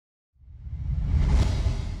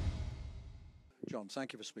John,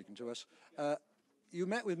 thank you for speaking to us. You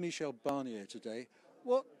met with Michel Barnier today.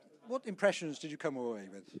 What impressions did you come away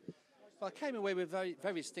with? Well, I came away with a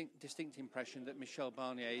very distinct impression that Michel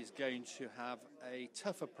Barnier is going to have a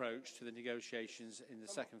tough approach to the negotiations in the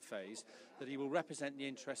second phase, that he will represent the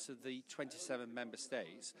interests of the 27 member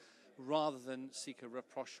states rather than seek a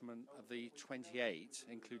rapprochement of the 28,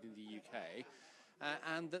 including the UK,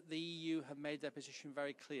 and that the EU have made their position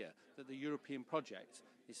very clear, that the European project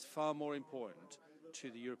is far more important to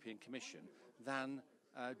the European Commission than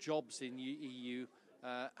jobs in EU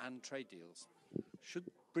and trade deals. Should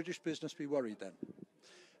British business be worried then?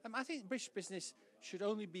 I think British business should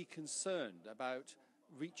only be concerned about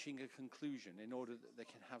reaching a conclusion in order that they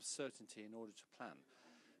can have certainty in order to plan.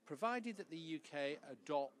 Provided that the UK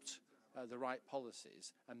adopt the right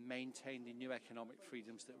policies and maintain the new economic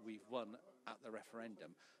freedoms that we've won at the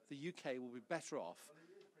referendum, the UK will be better off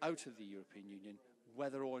out of the European Union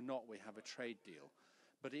whether or not we have a trade deal.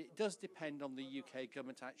 But it does depend on the UK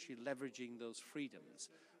government actually leveraging those freedoms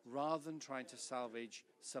rather than trying to salvage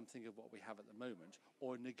something of what we have at the moment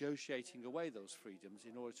or negotiating away those freedoms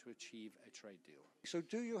in order to achieve a trade deal. So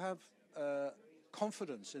do you have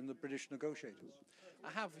confidence in the British negotiators?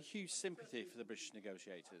 I have huge sympathy for the British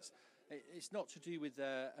negotiators. It's not to do with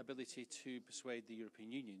their ability to persuade the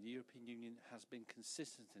European Union. The European Union has been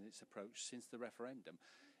consistent in its approach since the referendum.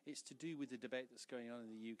 It's to do with the debate that's going on in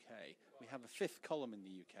the UK. We have a fifth column in the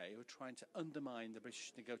UK who are trying to undermine the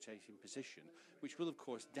British negotiating position, which will, of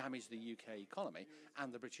course, damage the UK economy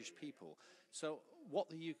and the British people. So what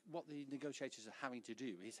the negotiators are having to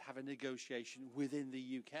do is have a negotiation within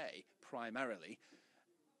the UK, primarily.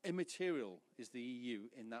 Immaterial is the EU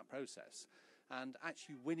in that process. And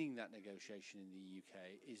actually winning that negotiation in the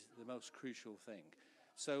UK is the most crucial thing.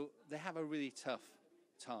 So they have a really tough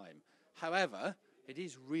time. However, it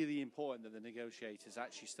is really important that the negotiators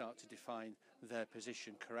actually start to define their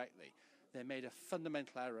position correctly. They made a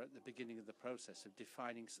fundamental error at the beginning of the process of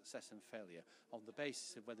defining success and failure on the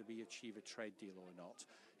basis of whether we achieve a trade deal or not.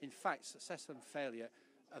 In fact, success and failure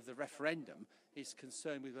of the referendum is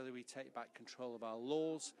concerned with whether we take back control of our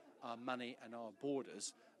laws, our money and our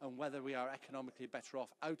borders, and whether we are economically better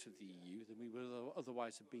off out of the EU than we would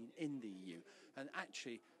otherwise have been in the EU. And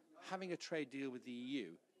actually, having a trade deal with the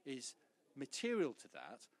EU is material to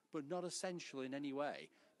that, but not essential in any way.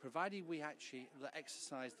 Provided we actually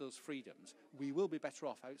exercise those freedoms, we will be better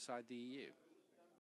off outside the EU.